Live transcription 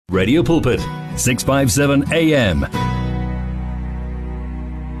Radio Pulpit, 657 AM.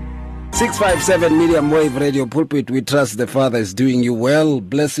 657 medium wave Radio Pulpit. We trust the Father is doing you well,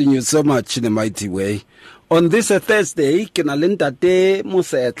 blessing you so much in a mighty way. On this Thursday, Ntate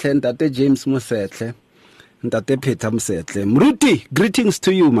Mosetle, Ntate James Mosetle, Ntate Peter Mosetle. Mruti, greetings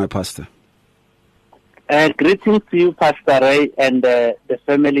to you, my pastor. Greetings to you, Pastor Ray, and the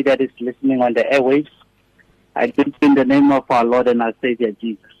family that is listening on the airwaves. I greet you in the name of our Lord and our Savior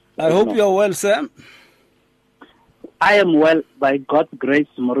Jesus. I hope you are well, sir. I am well by God's grace,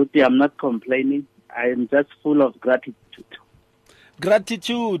 Muruti. I'm not complaining. I am just full of gratitude.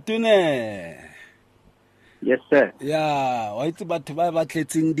 Gratitude, tune. Yes, sir. Yeah, why to but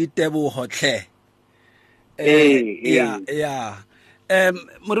letting the table hot hair. Yeah.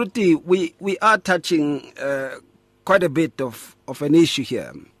 Muruti, we are touching quite a bit of an issue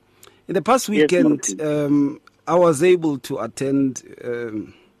here. In the past weekend, yes, I was able to attend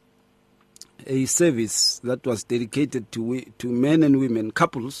a service that was dedicated to men and women,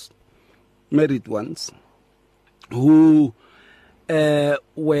 couples, married ones, who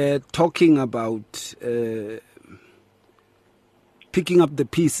were talking about picking up the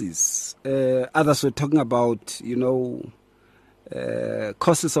pieces. Others were talking about,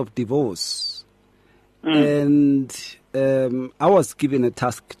 causes of divorce. And I was given a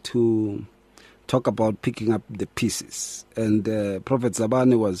task to talk about picking up the pieces. And Prophet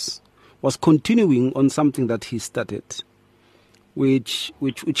Zabane was continuing on something that he started, which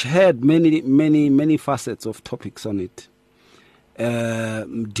had many facets of topics on it,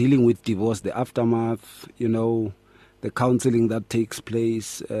 dealing with divorce, the aftermath, the counseling that takes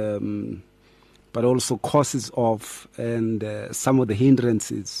place, but also causes of and some of the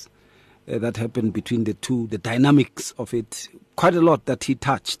hindrances that happen between the two, the dynamics of it. Quite a lot that he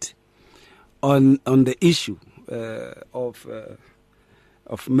touched on the issue of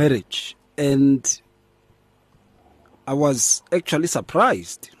marriage. And I was actually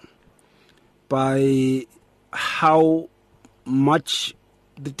surprised by how much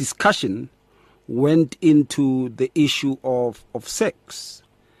the discussion went into the issue of sex,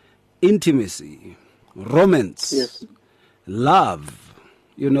 intimacy, romance, yes, love,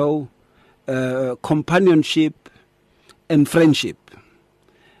 companionship and friendship.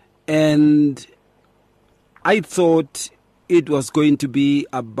 And I thought it was going to be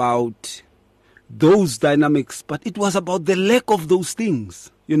about those dynamics, but it was about the lack of those things,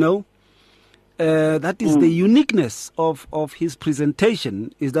 That is the uniqueness of his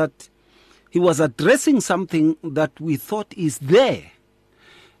presentation, is that he was addressing something that we thought is there.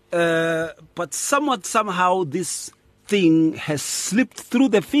 But somehow this thing has slipped through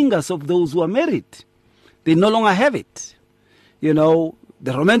the fingers of those who are married. They no longer have it. The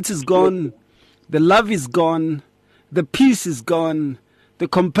romance is gone, the love is gone, the peace is gone, the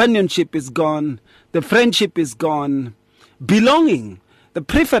companionship is gone, the friendship is gone, belonging, the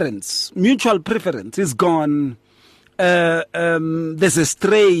preference, mutual preference is gone. There's a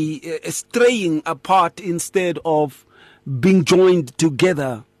straying apart instead of being joined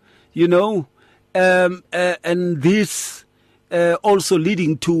together, and this also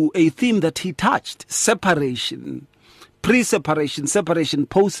leading to a theme that he touched: separation, pre-separation, separation,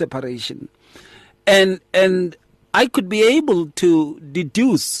 post-separation. And I could be able to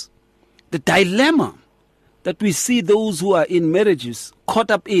deduce the dilemma that we see those who are in marriages caught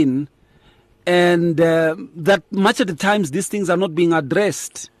up in, and that much of the times these things are not being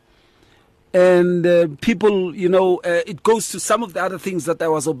addressed. And people, it goes to some of the other things that I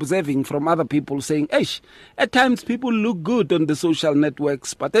was observing from other people saying, at times people look good on the social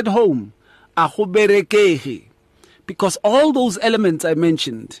networks, but at home, because all those elements I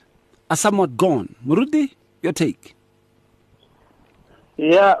mentioned are somewhat gone. Muruti, your take?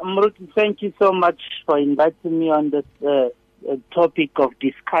 Yeah, Muruti, thank you so much for inviting me on this topic of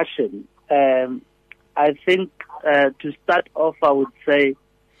discussion. I think to start off, I would say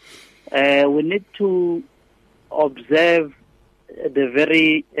we need to observe the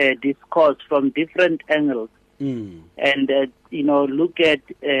very discourse from different angles and, look at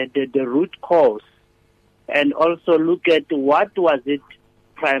the root cause, and also look at what was it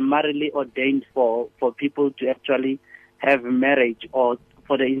primarily ordained for people to actually have marriage, or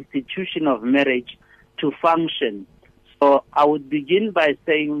for the institution of marriage to function. So I would begin by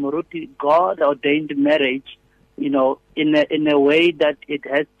saying, Muruti, God ordained marriage, in a way that it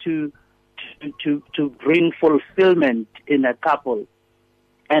has to bring fulfillment in a couple,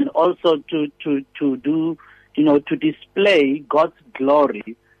 and also to do, to display God's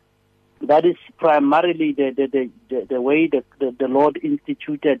glory. That is primarily the way that the Lord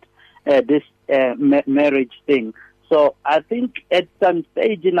instituted this marriage thing. So I think at some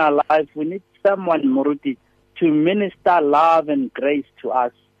stage in our life, we need someone, Muruti, to minister love and grace to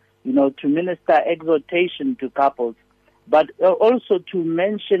us, to minister exhortation to couples, but also to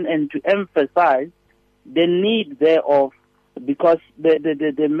mention and to emphasize the need thereof, because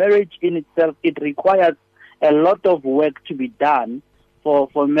the marriage in itself, it requires a lot of work to be done for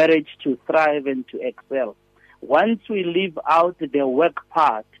marriage to thrive and to excel. Once we leave out the work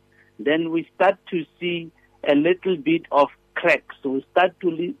part, then we start to see a little bit of cracks. We start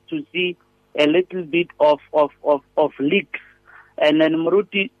to see a little bit of leaks. And then,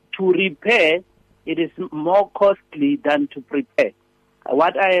 Muruti, to repair, it is more costly than to prepare.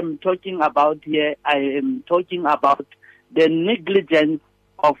 What I am talking about here, I am talking about the negligence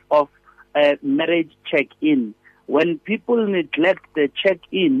of marriage check-in. When people neglect the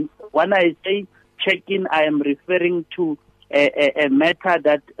check-in, when I say check-in, I am referring to a matter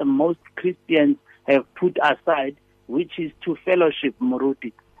that most Christians have put aside, which is to fellowship,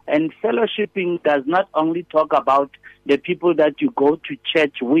 Muruti. And fellowshipping does not only talk about the people that you go to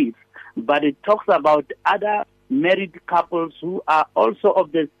church with, but it talks about other married couples who are also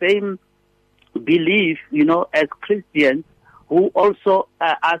of the same belief, as Christians, who also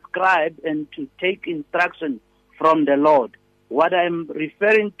ascribe and to take instruction from the Lord. What I'm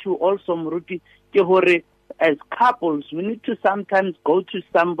referring to also, Muruti, as couples, we need to sometimes go to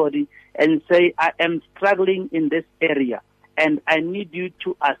somebody and say, I am struggling in this area, and I need you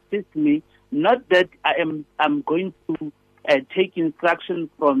to assist me. Not that I'm going to take instruction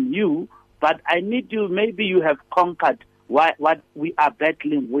from you, but I need you, maybe you have conquered what we are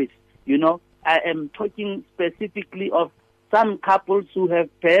battling with. I am talking specifically of some couples who have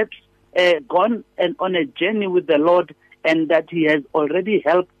perhaps gone on a journey with the Lord, and that He has already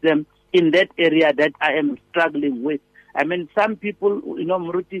helped them in that area that I am struggling with. I mean, some people,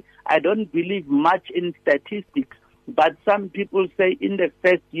 Muruti, I don't believe much in statistics, but some people say in the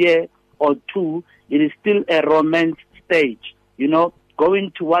first year or two, it is still a romance stage.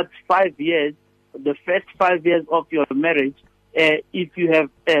 Going towards 5 years, the first 5 years of your marriage, if you have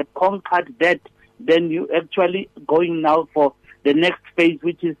conquered that, then you actually going now for the next phase,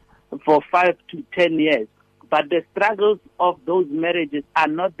 which is for 5 to 10 years. But the struggles of those marriages are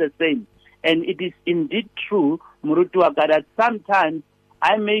not the same. And it is indeed true, Murutuaka, that sometimes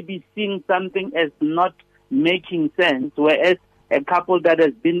I may be seeing something as not making sense, whereas a couple that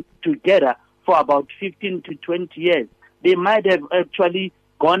has been together for about 15 to 20 years, they might have actually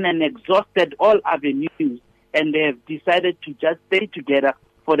gone and exhausted all avenues, and they have decided to just stay together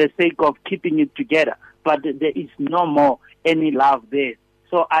for the sake of keeping it together. But there is no more any love there.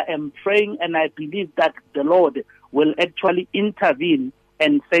 So I am praying, and I believe that the Lord will actually intervene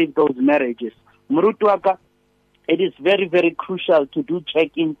and save those marriages. Murutuaka, it is very, very crucial to do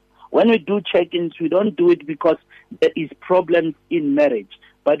check-ins. When we do check-ins, we don't do it because there is problems in marriage.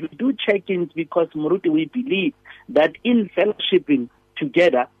 But we do check-ins because, Muruti, we believe that in fellowshipping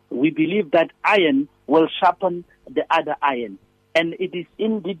together, we believe that iron will sharpen the other iron. And it is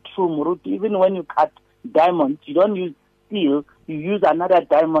indeed true, Muruti. Even when you cut diamonds, you don't use steel, you use another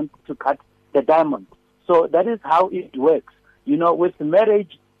diamond to cut the diamond. So that is how it works. With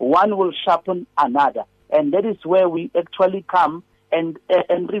marriage, one will sharpen another. And that is where we actually come and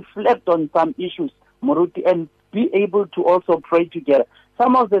reflect on some issues, Muruti, and be able to also pray together.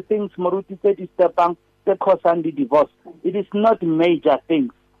 Some of the things Muruti said is the cause and the divorce. It is not major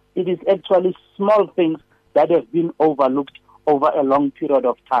things. It is actually small things that have been overlooked over a long period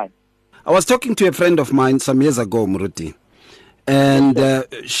of time. I was talking to a friend of mine some years ago, Muruti, and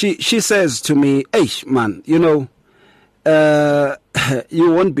she says to me, "Hey, man, you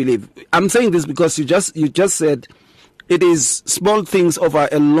won't believe." I'm saying this because you just said it is small things over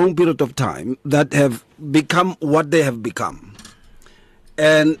a long period of time that have become what they have become,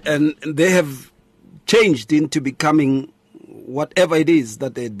 and they have changed into becoming whatever it is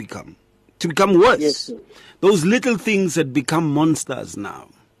that they had become, to become worse. Yes. Those little things had become monsters now.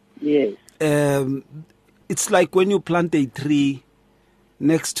 Yes. It's like when you plant a tree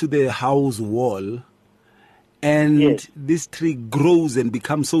next to the house wall, and this tree grows and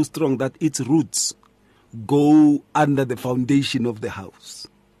becomes so strong that its roots go under the foundation of the house.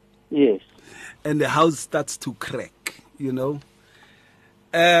 Yes. And the house starts to crack,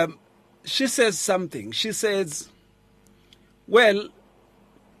 She says something. She says, well,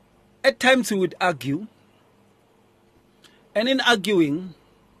 at times we would argue, and in arguing,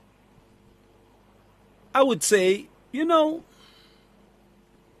 I would say,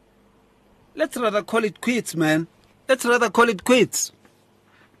 let's rather call it quits, man. Let's rather call it quits.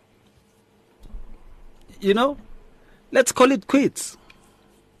 Let's call it quits.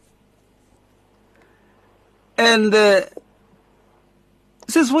 And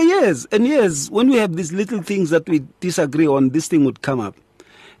says for years and years, when we have these little things that we disagree on, this thing would come up.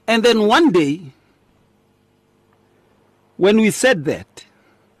 And then one day, when we said that,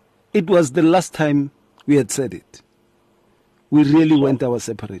 it was the last time we had said it. We really went our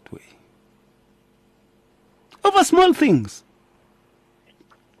separate way. Over small things.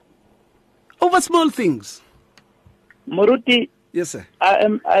 Over small things. Moruti, yes, sir. I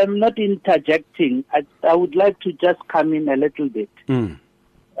am not interjecting. I would like to just come in a little bit.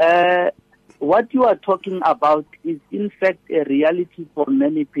 What you are talking about is in fact a reality for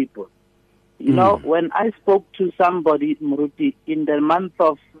many people. You know, when I spoke to somebody, Moruti, in the month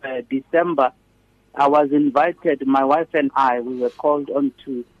of December, I was invited, my wife and I, we were called on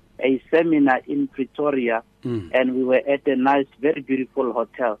to a seminar in Pretoria, and we were at a nice, very beautiful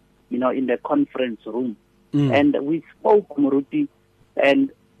hotel, you know, in the conference room. And we spoke, Moruti,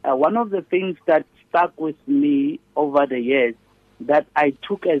 and one of the things that stuck with me over the years that I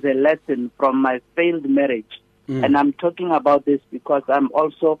took as a lesson from my failed marriage, and I'm talking about this because I'm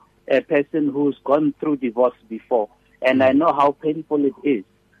also a person who's gone through divorce before, and I know how painful it is.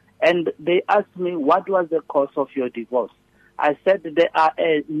 And they asked me, what was the cause of your divorce? I said there are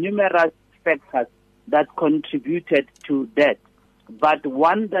numerous factors that contributed to that. But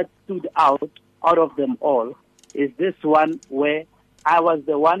one that stood out of them all is this one where I was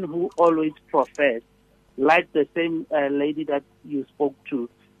the one who always professed, like the same lady that you spoke to,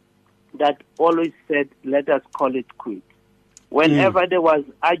 that always said, let us call it quits. Whenever there was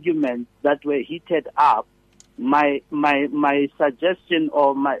arguments that were heated up, my suggestion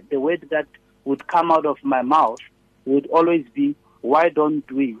or the word that would come out of my mouth would always be, why don't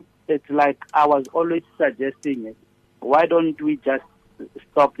we? It's like I was always suggesting it. Why don't we just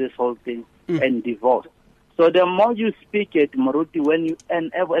stop this whole thing and divorce? So the more you speak it, Moruti,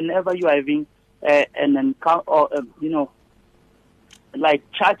 whenever you are having an encounter, or like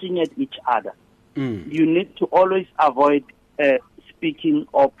charging at each other, you need to always avoid speaking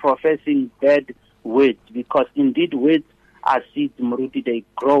or professing bad words, because indeed words are seeds, Moruti. They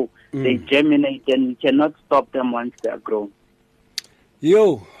grow, they germinate, and you cannot stop them once they are grown.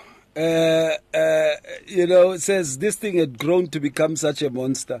 It says this thing had grown to become such a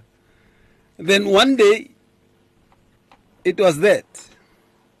monster. Then one day, it was that.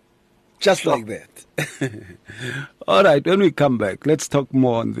 Just like that. All right, when we come back, let's talk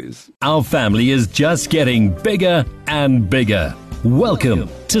more on this. Our family is just getting bigger and bigger. Welcome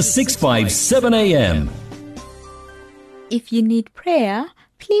to 657 AM. If you need prayer,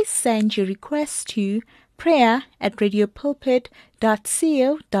 please send your request to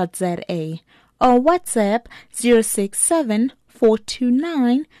prayer@radiopulpit.co.za or WhatsApp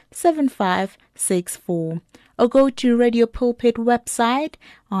 067-429-7564, or go to Radio Pulpit website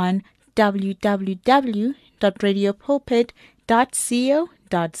on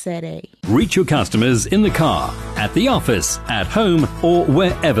www.radiopulpit.co.za. Reach your customers in the car, at the office, at home, or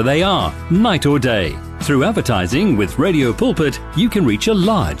wherever they are, night or day. Through advertising with Radio Pulpit, you can reach a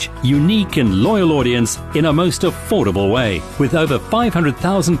large, unique and loyal audience in a most affordable way. With over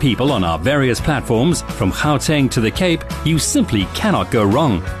 500,000 people on our various platforms, from Gauteng to the Cape, you simply cannot go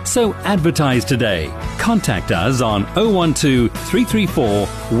wrong. So advertise today. Contact us on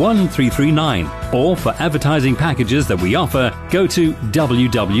 012-334-1339, or for advertising packages that we offer, go to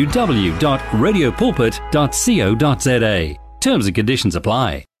www.radiopulpit.co.za. Terms and conditions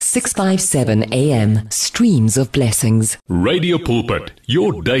apply. 657 AM, Streams of Blessings. Radio Pulpit,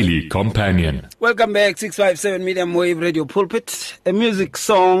 your daily companion. Welcome back, 657 Medium Wave Radio Pulpit. A music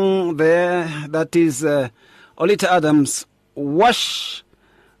song there that is Olita Adams, Wash,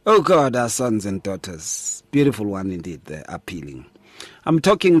 Oh God, Our Sons and Daughters. Beautiful one indeed there, appealing. I'm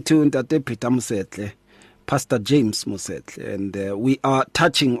talking to Ntate Peter Mosetle, Pastor James Mosetle, and we are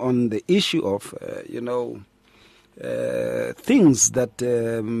touching on the issue of, things that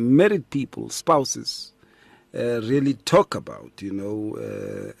married people, spouses, really talk about,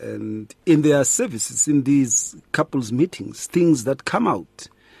 and in their services, in these couples meetings, things that come out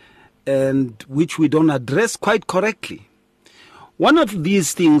and which we don't address quite correctly. One of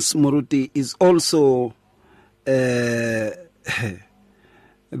these things, Moruti, is also the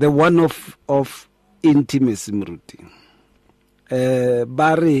one of intimacy, Moruti.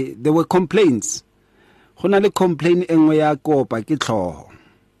 Barry, there were complaints. Go na le complain engwe ya kopa ke tlhogo.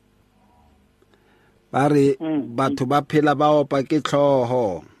 Ba re batho ba phela ba opa ke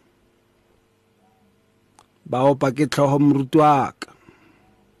tlhogo. Ba opa ke tlhogo mrutwaka.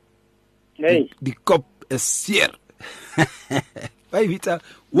 Hey. The cop is here. Ba bitsa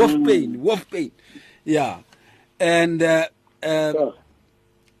wolf pain. Yeah. And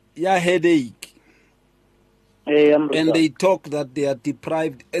yeah, headache. And they talk that they are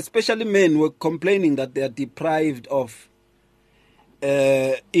deprived, especially men were complaining that they are deprived of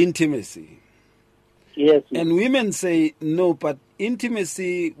intimacy. Yes. And women say, no, but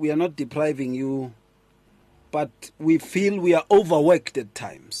intimacy, we are not depriving you, but we feel we are overworked at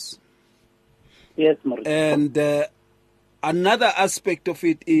times. Yes, Maruti. And another aspect of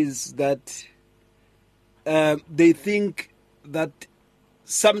it is that they think that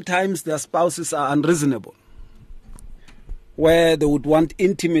sometimes their spouses are unreasonable, where they would want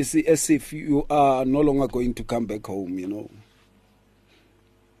intimacy as if you are no longer going to come back home, you know.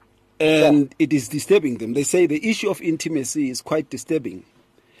 And it is disturbing them. They say the issue of intimacy is quite disturbing.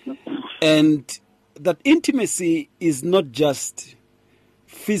 And that intimacy is not just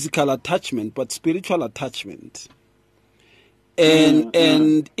physical attachment, but spiritual attachment.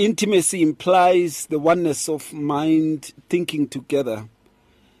 And intimacy implies the oneness of mind, thinking together,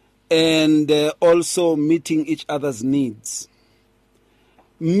 and also meeting each other's needs.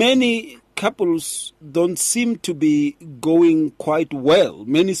 Many couples don't seem to be going quite well.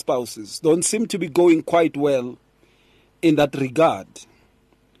 Many spouses don't seem to be going quite well in that regard,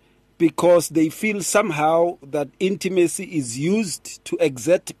 because they feel somehow that intimacy is used to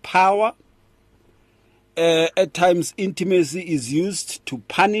exert power. At times, intimacy is used to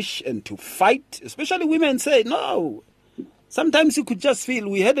punish and to fight. Especially women say, no. Sometimes you could just feel,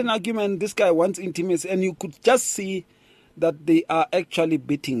 we had an argument, this guy wants intimacy, and you could just see that they are actually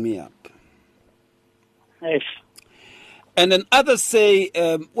beating me up. Yes. And then others say,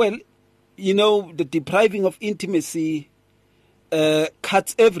 well, you know, the depriving of intimacy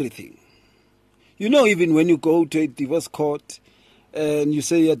cuts everything. You know, even when you go to a divorce court and you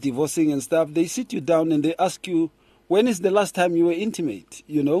say you're divorcing and stuff, they sit you down and they ask you, when is the last time you were intimate,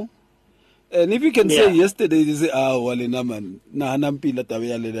 you know? And if you can say yesterday, they say, wale naman, nahanampila tabi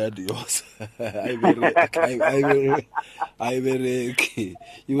yale Dios. I very,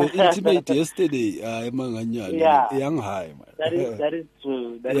 you were intimate yesterday. Young high. That is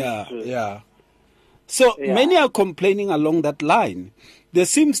true. That is true. Yeah. So many are complaining along that line. There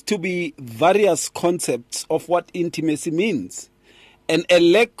seems to be various concepts of what intimacy means, and a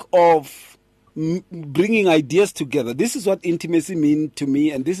lack of bringing ideas together. This is what intimacy means to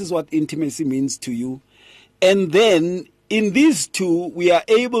me, and this is what intimacy means to you. And then in these two, we are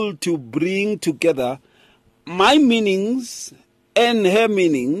able to bring together my meanings and her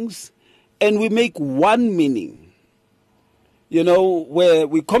meanings, and we make one meaning. You know, where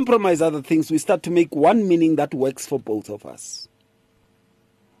we compromise other things, we start to make one meaning that works for both of us.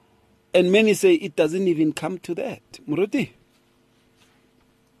 And many say it doesn't even come to that. Muruti?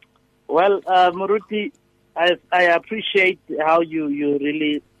 Well, Muruti, I appreciate how you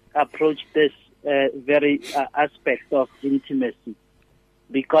really approach this very aspect of intimacy.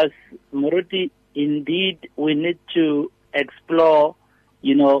 Because, Muruti, indeed, we need to explore,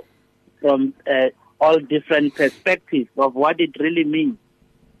 you know, from all different perspectives of what it really means.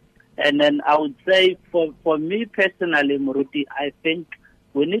 And then I would say, for me personally, Muruti, I think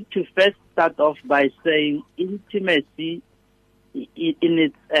we need to first start off by saying intimacy in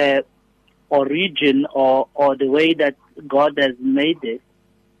its origin or the way that God has made it,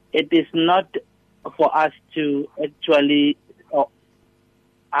 it is not for us to actually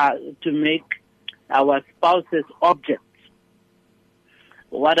to make our spouses objects.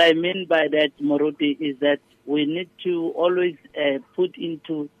 What I mean by that, Muruti, is that we need to always put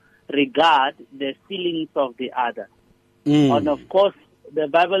into regard the feelings of the other. And of course, the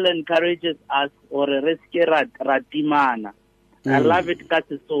Bible encourages us, or reske ratimana. I love it because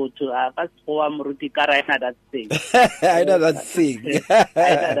so to that's for Muruti kara I know that thing. I know that thing. I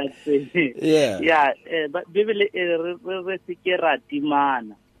know that thing. Yeah. But Bible reske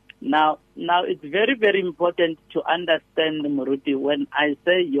ratimana. Now it's very, very important to understand, Muruti, when I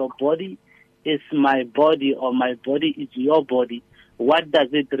say your body is my body or my body is your body, what does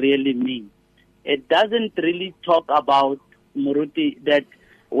it really mean? It doesn't really talk about, Muruti, that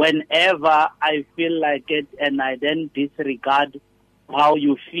whenever I feel like it and I then disregard how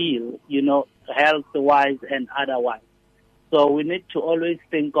you feel, you know, health-wise and otherwise. So we need to always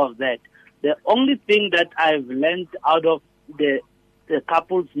think of that. The only thing that I've learned out of the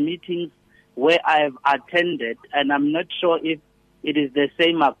couples meetings where I've attended, and I'm not sure if it is the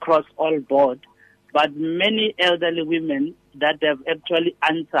same across all board, but many elderly women that have actually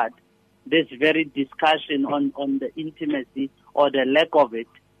answered this very discussion on the intimacy or the lack of it,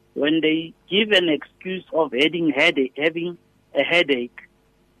 when they give an excuse of having a headache, you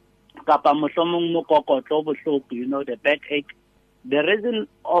know, the backache, the reason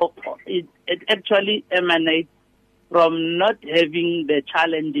of it actually emanates from not having the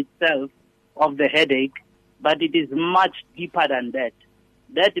challenge itself of the headache, but it is much deeper than that.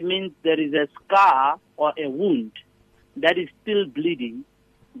 That means there is a scar or a wound that is still bleeding,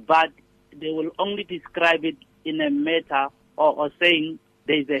 but they will only describe it in a matter or saying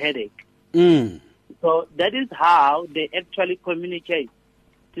there is a headache. So that is how they actually communicate,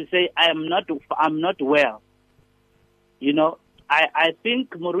 to say, I'm not well. You know, I think,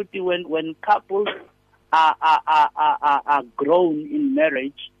 Muruti, when couples are grown in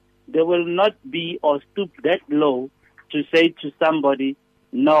marriage, they will not be or stoop that low to say to somebody,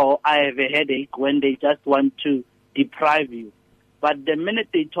 no, I have a headache, when they just want to deprive you. But the minute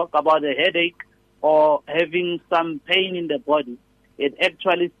they talk about a headache or having some pain in the body, it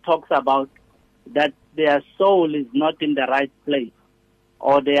actually talks about that their soul is not in the right place,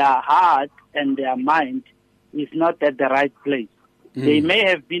 or their heart and their mind is not at the right place. They may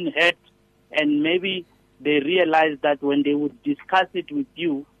have been hurt, and maybe they realize that when they would discuss it with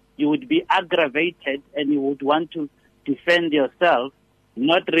you, you would be aggravated and you would want to defend yourself,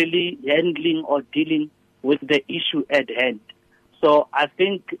 not really handling or dealing with the issue at hand. So I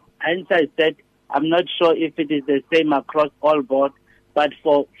think, hence I said, I'm not sure if it is the same across all board, but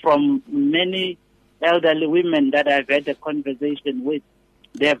from many elderly women that I've had a conversation with,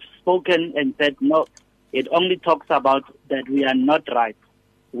 they have spoken and said, no, it only talks about that we are not right.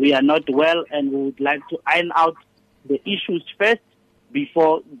 We are not well, and we would like to iron out the issues first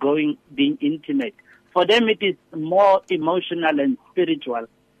before being intimate. For them, it is more emotional and spiritual,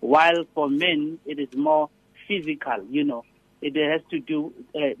 while for men, it is more physical. You know, it has to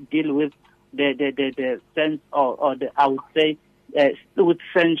deal with the sense or the, I would say, with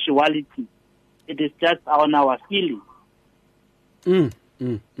sensuality. It is just on our feeling.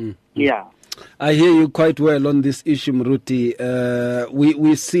 Yeah. I hear you quite well on this issue, Muruti.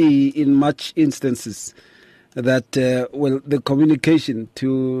 We see in much instances that, the communication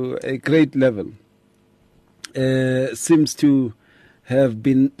to a great level seems to have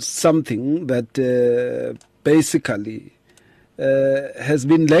been something that basically has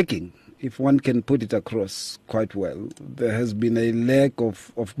been lacking, if one can put it across quite well. There has been a lack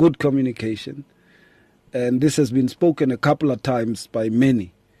of good communication, and this has been spoken a couple of times by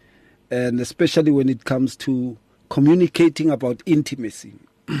many, and especially when it comes to communicating about intimacy.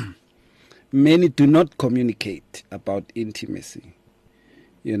 Many do not communicate about intimacy.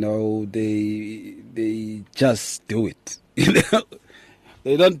 You know, they just do it. You know,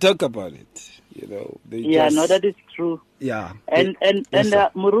 they don't talk about it. You know, that is true. Yeah, and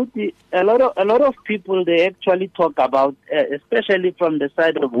Muruti, a lot of people, they actually talk about, especially from the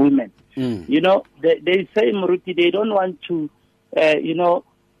side of women. You know, they say, Muruti, they don't want to,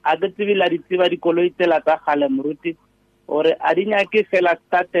 Muruti, or adinya ke fela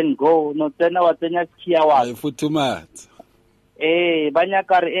start and go, no tena wa tsenya kiawa. Futumat.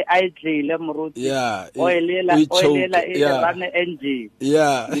 Banyakar idle Muruti. Yeah. Oilela run engine.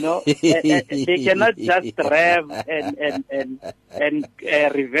 Yeah. You know, they cannot just rev and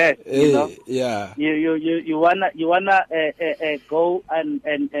reverse. You know. Yeah. You wanna go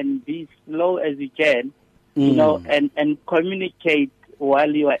and be slow as you can. You know, and communicate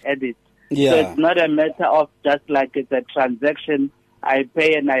while you are at it. Yeah. So it's not a matter of just like it's a transaction, I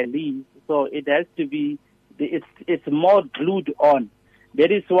pay and I leave. So it has to be, it's more glued on. That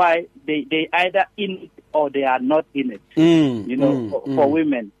is why they either in it or they are not in it, for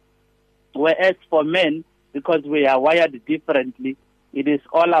women. Whereas for men, because we are wired differently, it is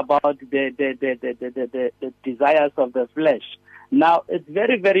all about the desires of the flesh. Now, it's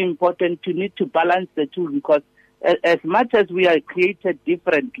very, very important to need to balance the two, because as much as we are created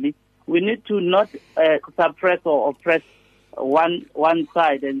differently, we need to not suppress or oppress one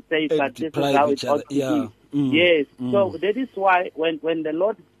side and say that this is how it ought to be. Yes. So that is why when the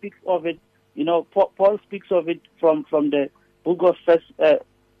Lord speaks of it, Paul speaks of it from the book of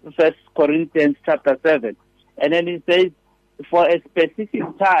First Corinthians chapter 7. And then he says, for a specific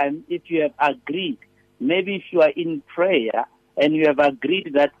time, if you have agreed, maybe if you are in prayer and you have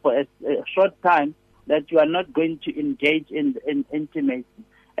agreed that for a short time that you are not going to engage in intimacy,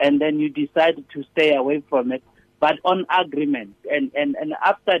 and then you decide to stay away from it, but on agreement. And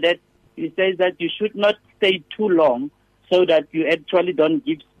after that, he says that you should not stay too long so that you actually don't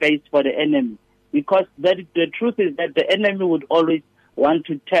give space for the enemy. Because the truth is that the enemy would always want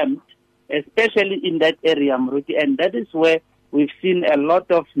to tempt, especially in that area, Muruti. And that is where we've seen a lot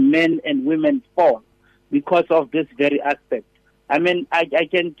of men and women fall because of this very aspect. I mean, I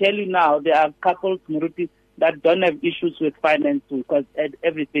can tell you now, there are couples, Muruti, that don't have issues with finance because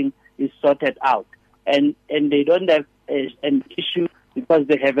everything is sorted out. And they don't have an issue because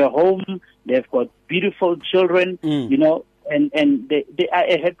they have a home, they've got beautiful children, and they are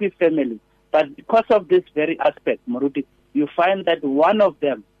a happy family. But because of this very aspect, Maruti, you find that one of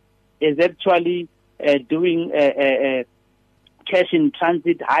them is actually doing a cash in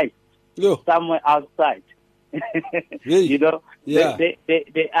transit heist somewhere outside. Really? You know, Yeah. they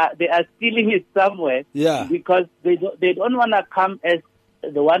are stealing it somewhere because they don't want to come as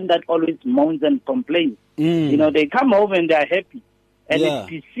the one that always moans and complains. You know, they come home and they are happy, and it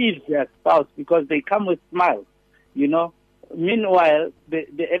deceives their spouse because they come with smiles. You know, meanwhile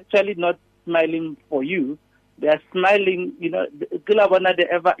they're actually not smiling for you. They are smiling. You know, what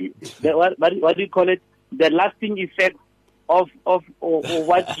do you call it? The lasting effect of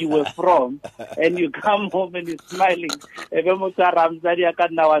what you were from, and you come home and you're smiling. So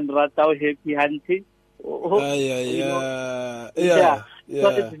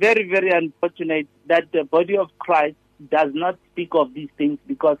it's very, very unfortunate that the body of Christ does not speak of these things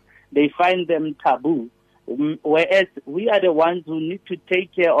because they find them taboo, whereas we are the ones who need to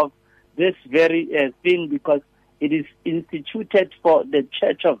take care of this very thing because it is instituted for the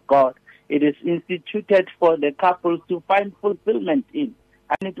church of God. It is instituted for the couples to find fulfillment in,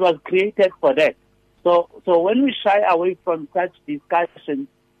 and it was created for that. So when we shy away from such discussions,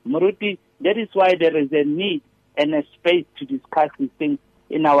 Maruti, that is why there is a need and a space to discuss these things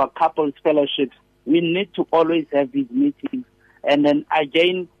in our couples fellowships. We need to always have these meetings, and then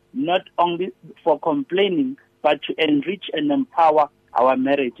again, not only for complaining, but to enrich and empower our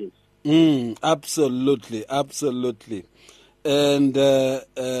marriages. Absolutely. And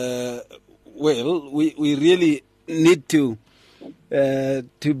well, we really need to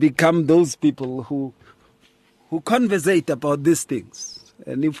become those people who conversate about these things.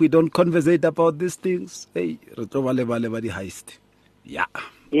 And if we don't conversate about these things, hey, heist. Yeah.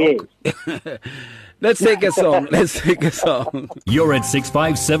 Yes. Okay. Let's take a song. You're at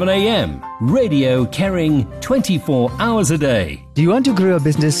 657 AM. Radio carrying 24 hours a day. Do you want to grow your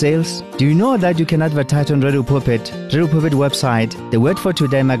business sales? Do you know that you can advertise on Radio Pulpit website, the Word for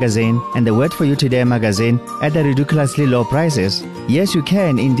Today magazine, and the Word for You Today magazine at the ridiculously low prices? Yes, you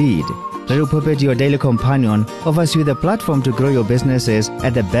can indeed. Radio Pulpit, your daily companion, offers you the platform to grow your businesses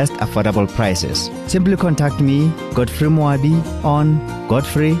at the best affordable prices. Simply contact me, Godfrey Moabi, on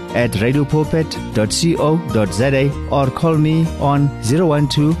godfrey@radiopulpit.co.za or call me on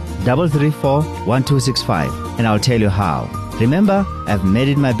 012-334-1265 and I'll tell you how. Remember, I've made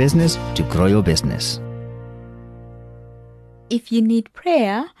it my business to grow your business. If you need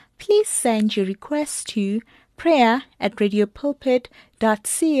prayer, please send your request to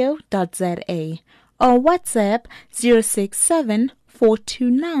prayer@radiopulpit.co.za or WhatsApp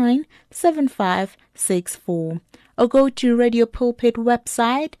 067-429-7564 or go to Radio Pulpit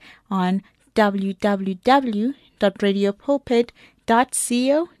website on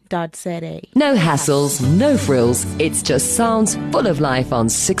www.radiopulpit.co.za. No hassles, no frills. It's just sounds full of life on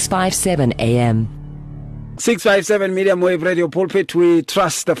 657 AM. 657 Medium Wave Radio Pulpit. We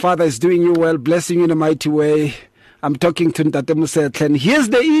trust the Father is doing you well, blessing you in a mighty way. I'm talking to Ntate Mosethle, and here's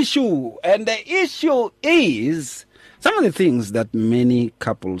the issue. And the issue is some of the things that many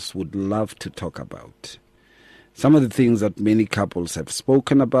couples would love to talk about. Some of the things that many couples have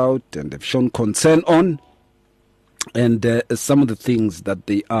spoken about and have shown concern on. And some of the things that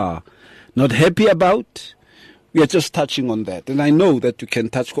they are not happy about. We are just touching on that. And I know that you can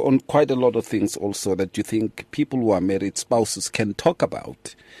touch on quite a lot of things also that you think people who are married, spouses, can talk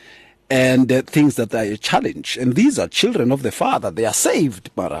about. And things that are a challenge. And these are children of the Father. They are saved.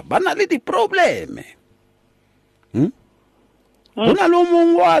 But banally the problem.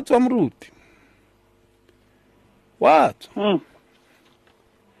 What?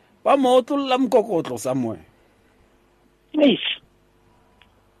 Somewhere.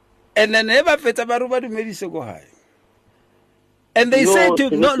 And then never feta baruba to medicine go high. And they say to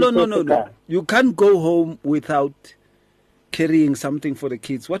no. You can't go home without carrying something for the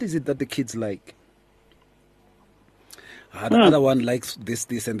kids. What is it that the kids like? The other one likes this,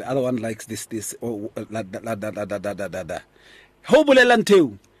 and the other one likes this. Oh,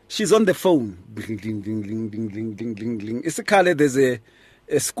 she's on the phone. Ding, ding, ding, ding, ding, ding, ding, ding, ding. It's a car. There's a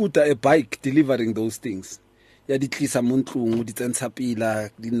scooter, a bike delivering those things. Ya di tlisa mo ntlong di tsentsha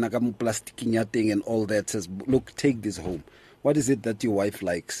pila di nna ka mo plastiking ya teng and all that. Says, look, take this home. What is it that your wife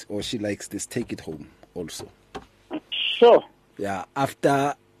likes or she likes this? Take it home also. Sure. Yeah,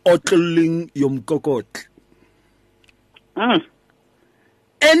 after otling yom kokot. And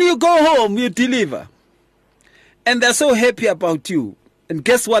you go home, you deliver. And they're so happy about you. And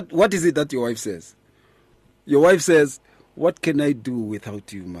guess what? What is it that your wife says? Your wife says, what can I do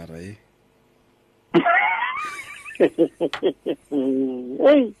without you, Marai?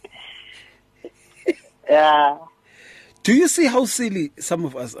 Yeah. Do you see how silly some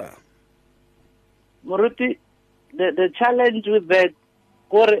of us are? Moruti, the challenge with that,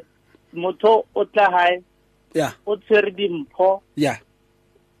 kore motho o tla hae, Yeah. o tshwere dimpho, Yeah.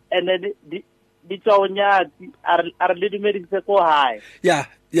 and then di tswa o nyatsi, a re le dumedise ko hae. Yeah.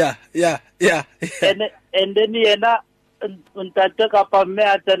 Yeah. Yeah. Yeah. And then yena ntate kapa mme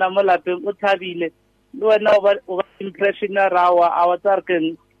a tsena mo lapeng o thabile le wena o ba impression a wa tsa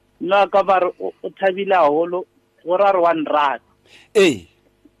re no ka ba o thabile haholo go ra re one rad Hey.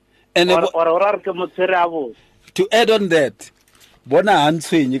 And or ra re ke motshere a botse. to add on that, bona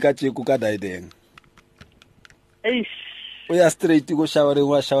hantswenye ka tsheko ka daideng. Eish, O ya straight go showering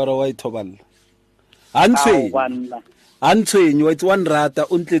wa ithoballa. ao Hantswenye. banna. Hantswenye it's one rata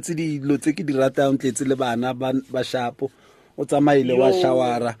o ntletse dilo tse ke di rata o ntletse le bana ba shapo o tsamaile wa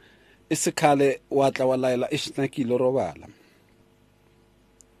shawara e sekhale wa tla wa laela e shnakile robala.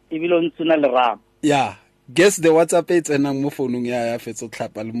 Ebile o ntsuna le rama. Yeah, guess the WhatsApp e tsenang mo founung ya fetso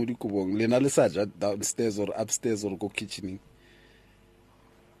tlhapa le mo dikobong lena le sa ja downstairs or upstairs or go kitchening.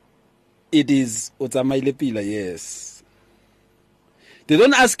 It is o tsamaile pila, yes. They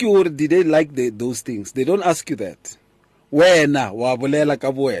don't ask you or did they like those things. They don't ask you that. Wena wa bolela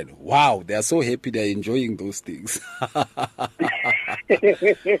ka boelo. Wow, they are so happy they are enjoying those things. O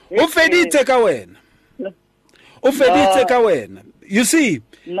feditse ka wena. O feditse ka wena. You see,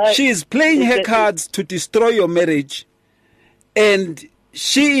 she is playing her cards to destroy your marriage, and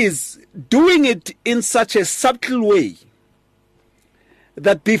she is doing it in such a subtle way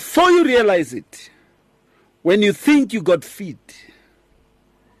that before you realize it, when you think you got feet,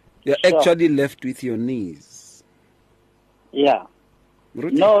 you're actually left with your knees. Yeah.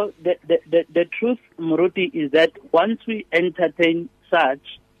 Muruti? No, the truth, Muruti, is that once we entertain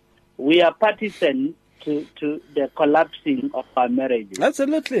such, we are partisan to the collapsing of our marriages.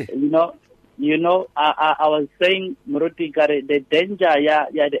 Absolutely. You know, I was saying, Muruti, the danger,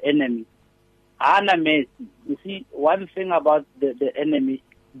 the enemy. Ana mercy. You see, one thing about the enemy,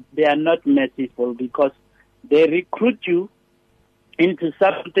 they are not merciful because they recruit you into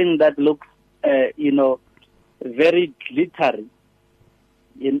something that looks, very glittery.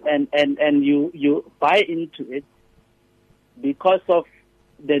 And you buy into it because of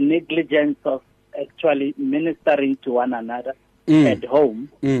the negligence of actually ministering to one another at home,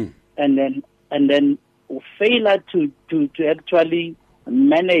 and then failure to actually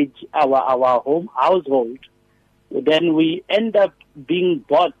manage our household, then we end up being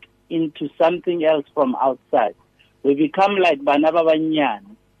bought into something else from outside. We become like Bana Babanyana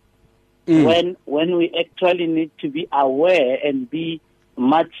when we actually need to be aware and be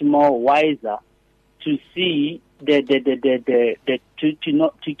much more wiser to see to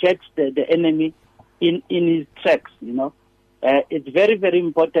catch the enemy in his tracks. It's very, very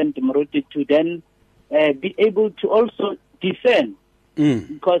important, Muruti, to then be able to also discern,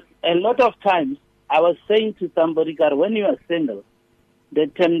 because a lot of times I was saying to somebody, God, when you are single, the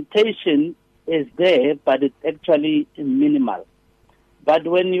temptation is there, but it's actually minimal. But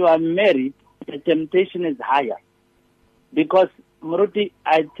when you are married, the temptation is higher, because Muruti,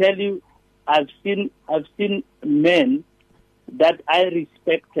 I tell you, I've seen men that I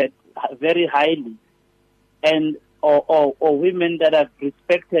respected very highly, and or women that I've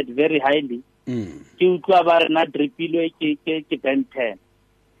respected very highly.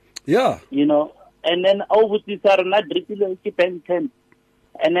 Yeah. And then not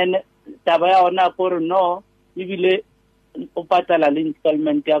and then tabaya ona por no ibile upatala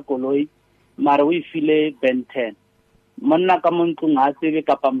installment ya koloi mara we file Ben 10. Monna ka montlong ha tsebe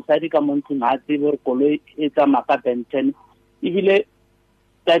kapa mosadi ka montlong ha tsebe gore koloi e tsamaya ka Ben 10 ibile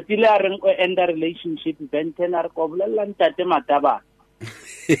tatile a reng o enda relationship Ben 10 a re ko bolela ntate mataba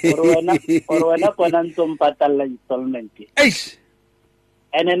or wena kona ntso mpatala installment Eish.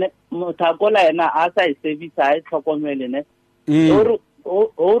 and then mothakola ena a sa e service a e tlhokomele ne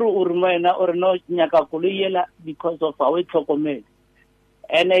or no nyaka koloi ela because of our tlhokomele.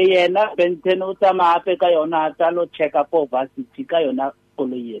 And yena benten o tsama ape ka yona a tla lo check up varsity ka yona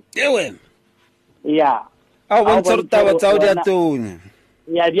koloi Ewen. yeah A bontsha taba tsa o di atone.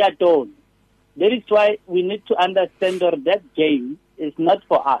 yeah di atone. That is why we need to understand that game is not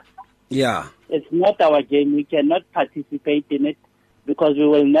for us. Yeah. It's not our game. We cannot participate in it because we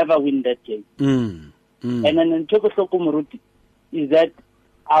will never win that game. And then in Chokosoko Muruti is that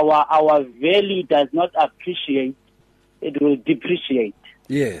our value does not appreciate, it will depreciate.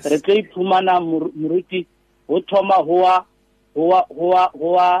 Yes. Re pumana Muruti ho thoma hoa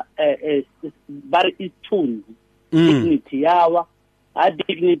bar is tune dignity yawa a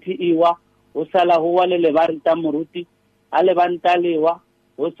dignity iwa o sala hoa le lebanta Muruti a lebanta lewa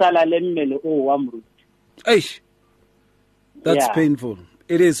o sala le mmele o wa Muruti. Eish. That's painful.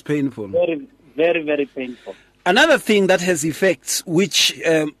 It is painful. Very, Very, very painful. Another thing that has effects, which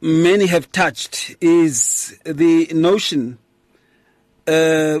many have touched, is the notion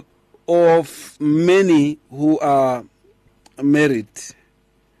of many who are married,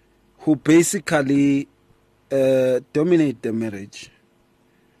 who basically dominate the marriage.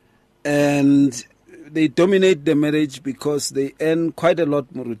 And they dominate the marriage because they earn quite a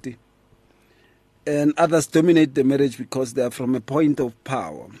lot, Muruti. And others dominate the marriage because they are from a point of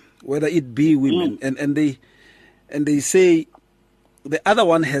power, whether it be women. And they say the other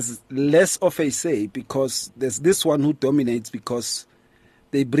one has less of a say because there's this one who dominates because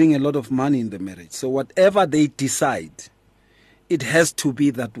they bring a lot of money in the marriage. So whatever they decide, it has to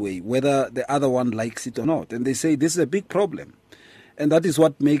be that way, whether the other one likes it or not. And they say this is a big problem. And that is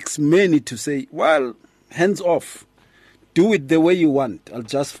what makes many to say, well, hands off. Do it the way you want. I'll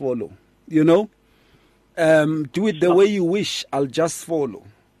just follow. You know? Do it the way you wish. I'll just follow.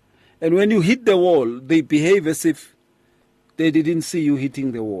 And when you hit the wall, they behave as if they didn't see you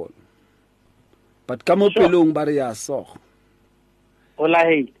hitting the wall. But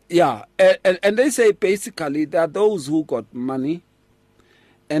yeah, and they say basically there are those who got money,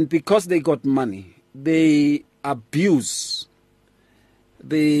 and because they got money, they abuse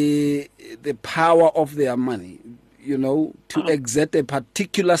the power of their money, you know, to exert a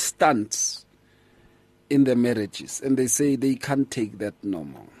particular stance in the marriages, and they say they can't take that no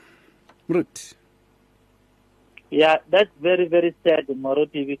more. Ruth. Yeah, that's very, very sad,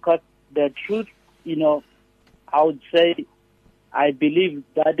 Moruti, because the truth, you know, I would say, I believe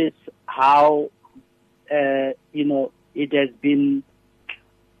that is how, you know, it has been,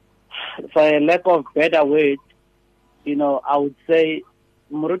 for a lack of better word, you know, I would say,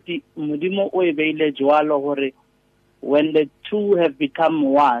 Moruti, Mudimo Oebeile Joalo Hore, when the two have become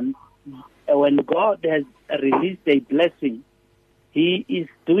one, when God has released a blessing, He is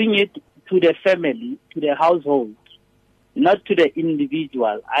doing it to the family, to the household, not to the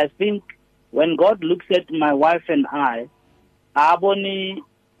individual. I think when God looks at my wife and I, Aboni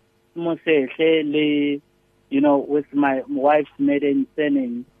Mosele, you know, with my wife's maiden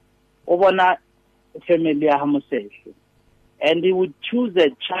surname, Obona family Hamosele. And He would choose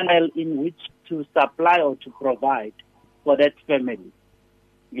a channel in which to supply or to provide for that family,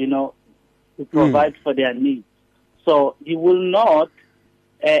 you know, to provide for their needs. So He will not,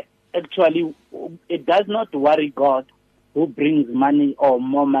 actually, it does not worry God who brings money or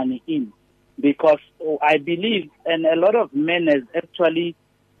more money in. Because I believe, and a lot of men has actually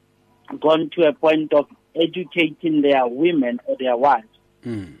gone to a point of educating their women or their wives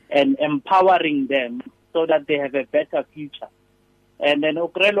and empowering them so that they have a better future. And then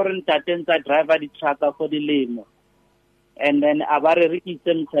Okrelo Tatenza driver the trucker for the limo. And then Abare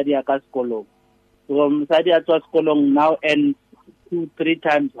Rikisem Sadiaka Skolong. So Sadiaka Skolong now earns 2-3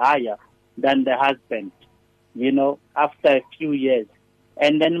 times higher than the husband, you know, after a few years.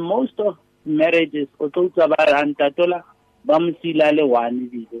 And then most of marriages, Ototaba Bamsilale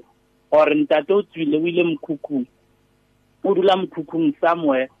Wani, or Ntato William Kuku, Udulam Kukum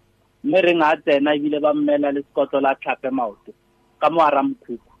somewhere, Meringate, and I will have Mela Scotola Chapemouth, Kamaram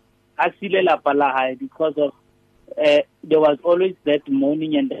Kuku. Asile La Palahai, because of there was always that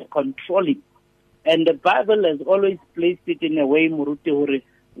mourning and controlling. And the Bible has always placed it in a way, Muruti,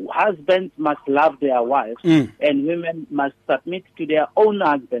 husbands must love their wives and women must submit to their own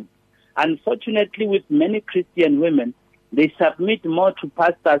husbands. Unfortunately, with many Christian women, they submit more to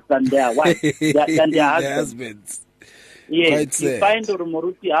pastors than their wives, than their husbands. Yes, you find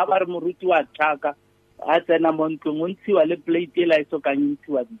Muruti, Abar Muruti wa Chaka, as an Amontumunti, wale plate like so can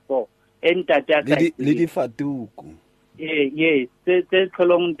you before. Enta Lady Fatuku. Yes, there's a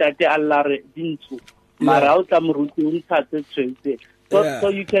long tate Allah dintu. Marauta Muruti unta. So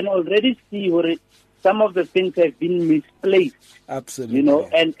you can already see where some of the things have been misplaced. Absolutely. You know,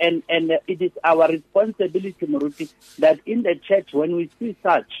 and it is our responsibility, Muruti, that in the church, when we see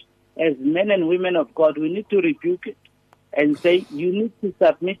such, as men and women of God, we need to rebuke it and say, you need to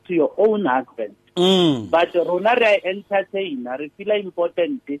submit to your own husband. But Ronare entertain, I feel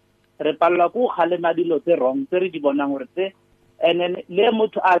important. Wrong, and then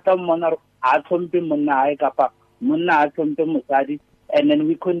Lemut Atam Monar Atom Munai Kapa, Muna Atom Musadi, and then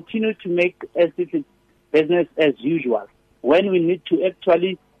we continue to make as if it's business as usual. When we need to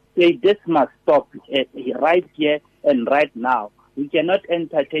actually say this must stop right here and right now. We cannot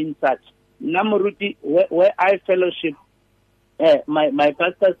entertain such. Namuruti, where I fellowship, my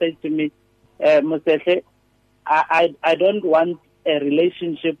pastor said to me, Musese, I don't want a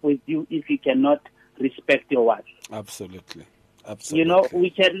relationship with you if you cannot respect your wife. Absolutely. You know, we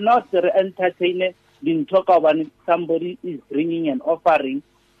cannot entertain it. Didn't talk about somebody is bringing an offering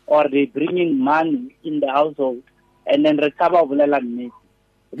or they're bringing money in the household, and then recover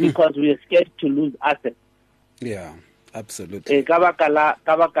because we are scared to lose assets. Yeah, absolutely. In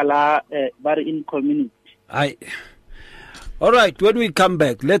community. All right, when we come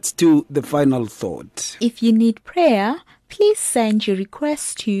back, let's do the final thought. If you need prayer, please send your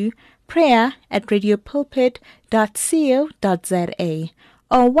request to prayer@radiopulpit.co.za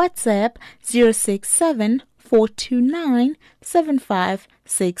or WhatsApp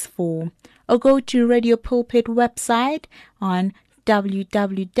 067-429-7564 or go to Radio Pulpit website on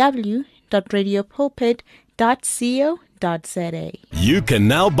www.radiopulpit.co.za. You can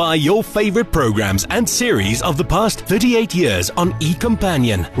now buy your favorite programs and series of the past 38 years on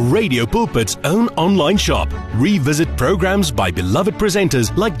eCompanion, Radio Pulpit's own online shop. Revisit programs by beloved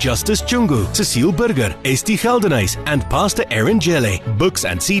presenters like Justice Chungu, Cecile Burger, Esti Geldenhuys, and Pastor Aaron Jelle. Books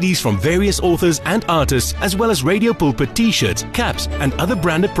and CDs from various authors and artists, as well as Radio Pulpit t-shirts, caps, and other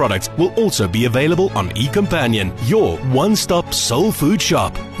branded products will also be available on eCompanion, your one-stop soul food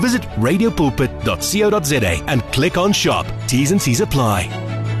shop. Visit radiopulpit.co.za and click on shop. T's and C's apply.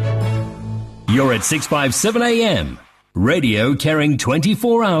 You're at 657 AM. Radio carrying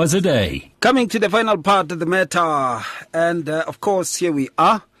 24 hours a day. Coming to the final part of the matter. And, of course, here we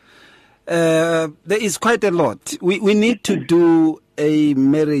are. There is quite a lot. We need to do a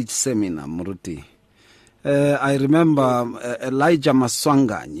marriage seminar, Muruti. I remember Elijah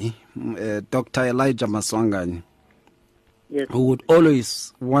Maswanganyi, Dr. Elijah Maswanganyi, yes, who would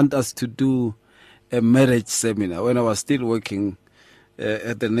always want us to do a marriage seminar. When I was still working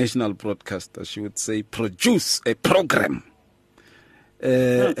at the national broadcaster, she would say, produce a program.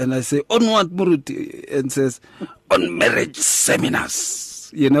 And I say, on what, Muruti? And says, on marriage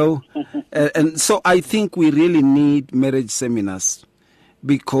seminars, you know. And so I think we really need marriage seminars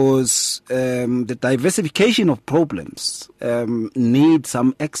because the diversification of problems need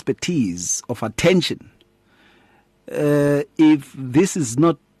some expertise of attention. If this is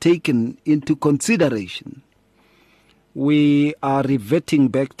not taken into consideration, we are reverting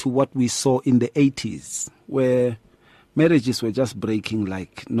back to what we saw in the 80s, where marriages were just breaking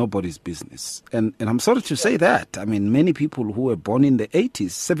like nobody's business. And I'm sorry to say that. I mean, many people who were born in the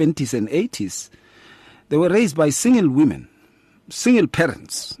 80s, 70s and 80s, they were raised by single women, single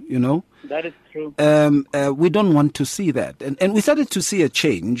parents, you know. That is true. We don't want to see that. And we started to see a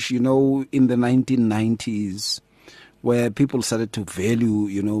change, you know, in the 1990s, where people started to value,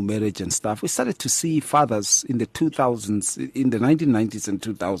 you know, marriage and stuff. We started to see fathers in the 2000s, in the 1990s and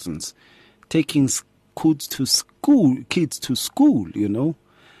 2000s, taking kids to school, you know.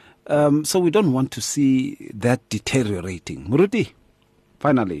 So we don't want to see that deteriorating. Muruti,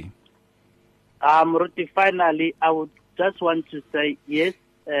 finally. Muruti, finally, I would just want to say, yes,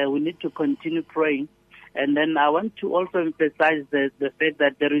 we need to continue praying. And then I want to also emphasize the fact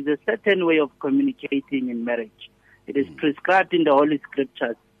that there is a certain way of communicating in marriage. It is prescribed in the Holy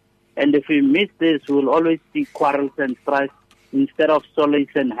Scriptures. And if we miss this, we will always see quarrels and strife instead of solace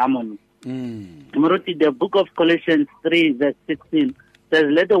and harmony. Muruti, the book of Colossians 3, verse 16 says,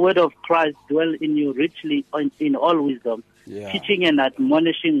 let the word of Christ dwell in you richly in all wisdom, teaching and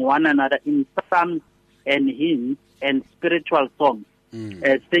admonishing one another in psalms and hymns and spiritual songs,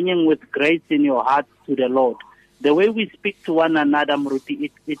 singing with grace in your hearts to the Lord. The way we speak to one another, Muruti,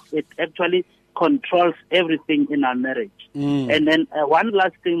 it actually controls everything in our marriage. And then one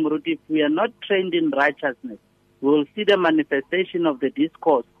last thing, Muruti, if we are not trained in righteousness, we will see the manifestation of the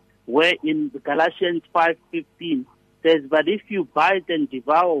discourse, where in Galatians 5:15 says, but if you bite and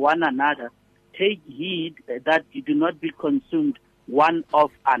devour one another, take heed that you do not be consumed one of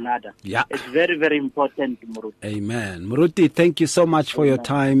another. Yeah. It's very, very important, Muruti. Amen. Muruti, thank you so much for your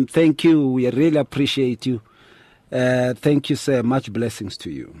time. Thank you. We really appreciate you. Thank you, sir. Much blessings to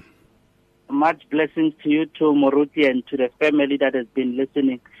you. Much blessings to you too, Muruti, and to the family that has been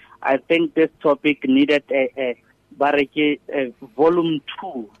listening. I think this topic needed a volume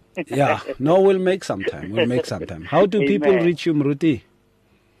 2. Yeah, no, we'll make some time. How do people reach you, Muruti?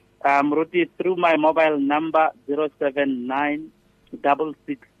 Muruti, through my mobile number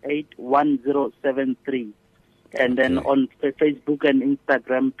 079-668-1073, and then on Facebook and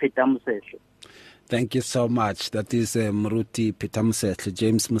Instagram, Peter Mosehle. Thank you so much. That is Muruti Peter Mosehle,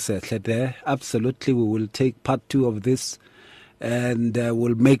 James Mosehle there. Absolutely, we will take part 2 of this and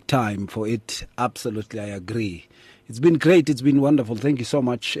we'll make time for it. Absolutely, I agree. It's been great. It's been wonderful. Thank you so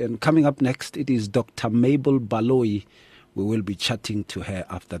much. And coming up next, it is Dr. Mabel Baloyi. We will be chatting to her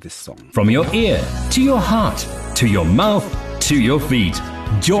after this song. From your ear to your heart to your mouth to your feet.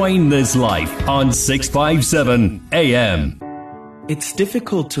 Join this life on 657 AM. It's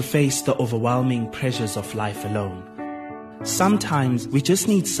difficult to face the overwhelming pressures of life alone. Sometimes we just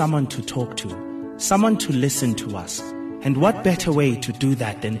need someone to talk to, someone to listen to us. And what better way to do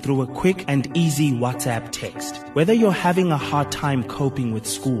that than through a quick and easy WhatsApp text? Whether you're having a hard time coping with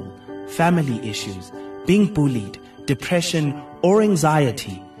school, family issues, being bullied, depression, or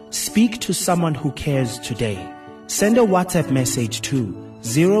anxiety, speak to someone who cares today. Send a WhatsApp message to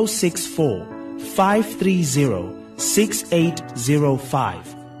 064 530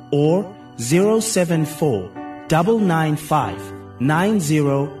 6805 or 074 995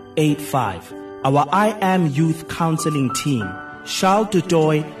 9085. Our I Am Youth Counseling team, Charles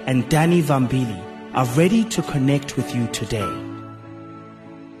Dudoy and Danny Vambili, are ready to connect with you today.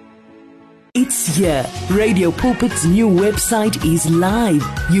 It's here. Radio Pulpit's new website is live.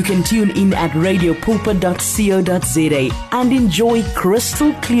 You can tune in at radiopulpit.co.za and enjoy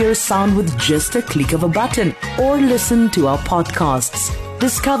crystal clear sound with just a click of a button, or listen to our podcasts.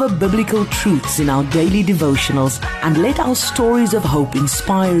 Discover biblical truths in our daily devotionals and let our stories of hope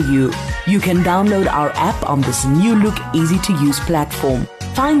inspire you. You can download our app on this new look, easy-to-use platform.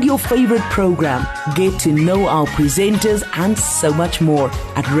 Find your favorite program, get to know our presenters, and so much more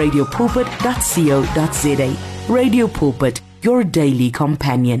at radiopulpit.co.za. Radio Pulpit, your daily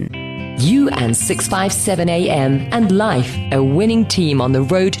companion. You and 657 AM and Life, a winning team on the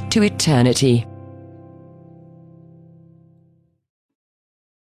road to eternity.